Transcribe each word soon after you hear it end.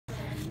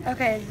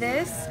Okay,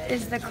 this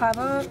is the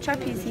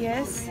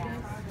clavotrapezius,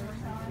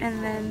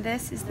 and then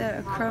this is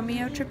the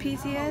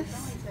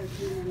acromiotrapezius,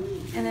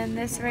 and then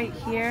this right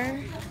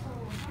here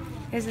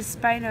is a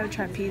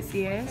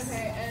spinotrapezius,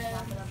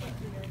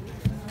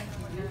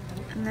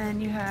 and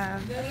then you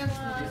have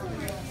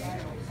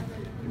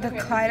the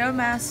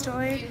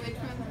cleidomastoid,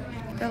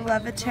 the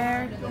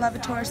levator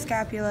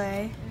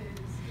scapulae,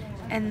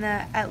 and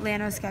the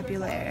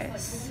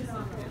atlantoScapularis.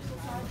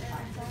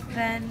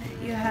 Then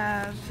you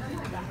have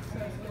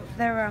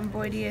the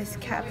rhomboideus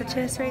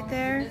capitis right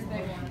there,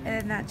 and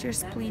then that's your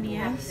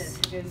splenius,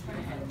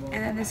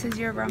 and then this is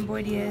your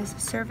rhomboideus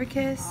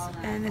cervicus,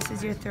 and this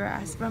is your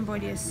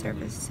rhomboideus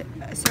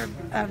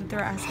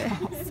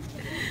thoracis.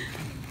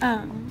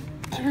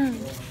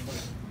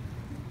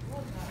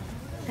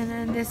 And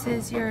then this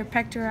is your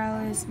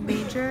pectoralis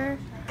major,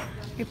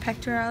 your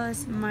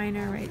pectoralis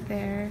minor right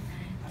there.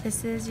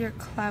 This is your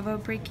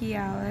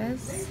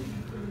clavobrachialis.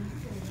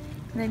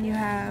 And then you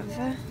have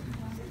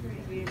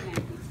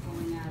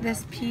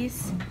this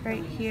piece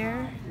right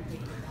here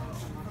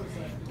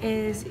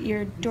is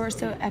your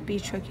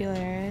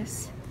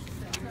dorsoepitrocularis.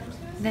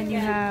 Then you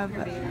have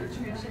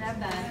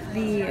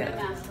the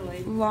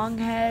long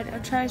head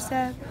of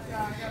tricep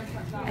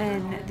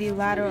and the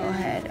lateral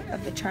head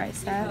of the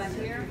tricep.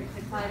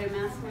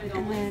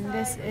 And then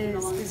this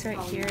right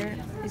here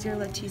is your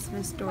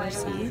latissimus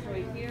dorsi.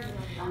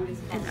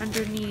 And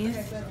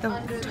underneath,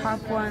 the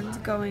top ones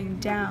going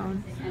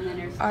down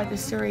are the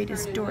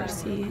serratus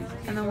dorsi,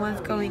 and the ones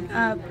going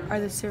up are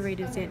the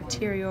serratus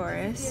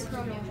anterioris.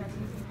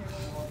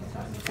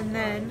 And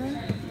then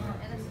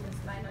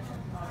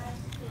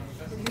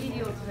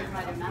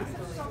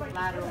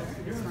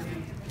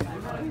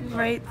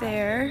right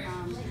there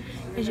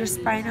is your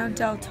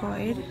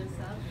spinodeltoid,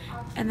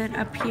 and then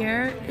up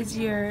here is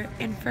your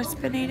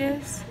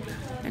infraspinatus,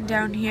 and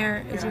down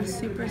here is your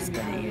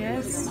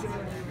supraspinatus.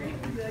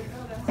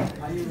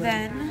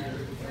 Then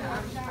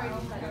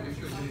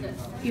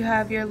you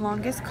have your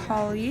longus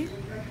colli,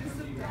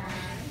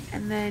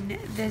 and then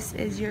this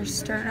is your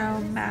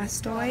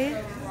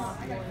sternomastoid,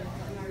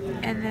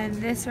 and then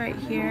this right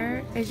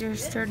here is your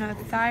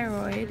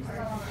sternothyroid.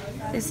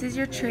 This is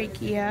your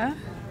trachea,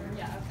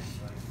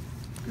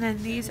 and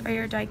then these are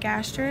your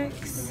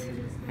digastrics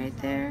right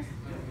there,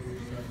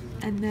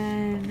 and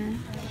then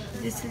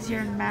this is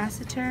your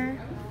masseter,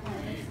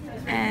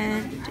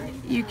 and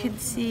you can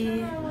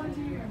see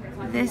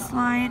this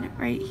line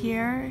right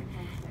here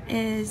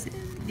is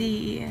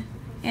the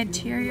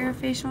anterior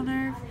facial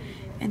nerve,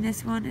 and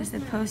this one is the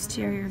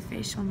posterior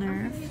facial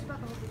nerve.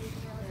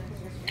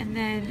 And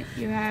then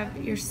you have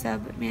your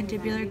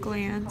submandibular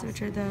glands,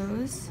 which are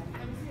those.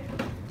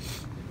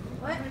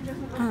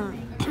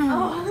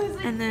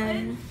 And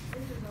then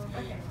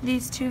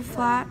these two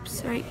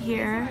flaps right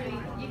here,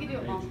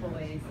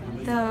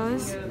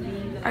 those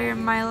are your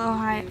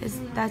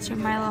that's your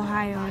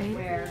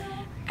mylohyoid.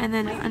 And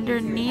then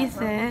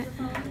underneath it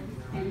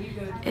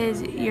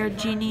is your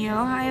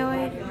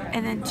geniohyoid,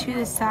 and then to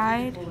the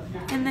side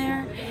in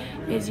there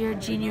is your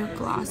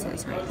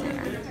genioglossus right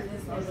there.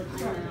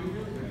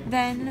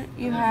 Then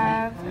you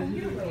have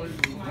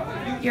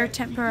your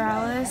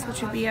temporalis,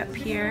 which would be up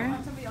here,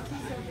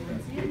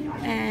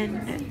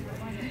 and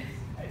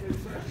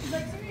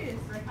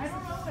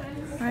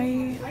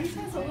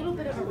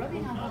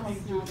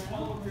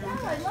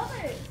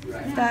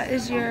that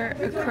is your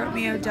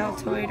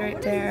acromiodeltoid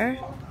right there.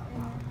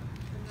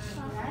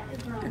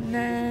 And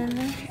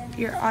then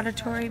your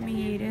auditory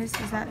meatus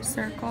is that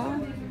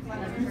circle.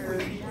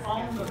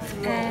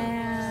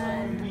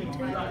 And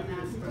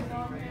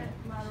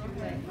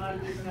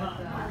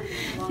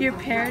your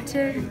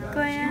parotid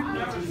gland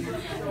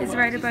is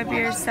right above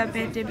your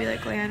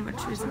submandibular gland,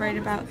 which is right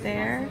about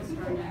there.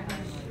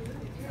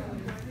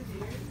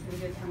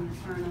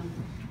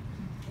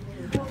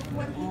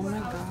 Oh my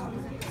God.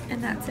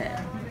 And that's it.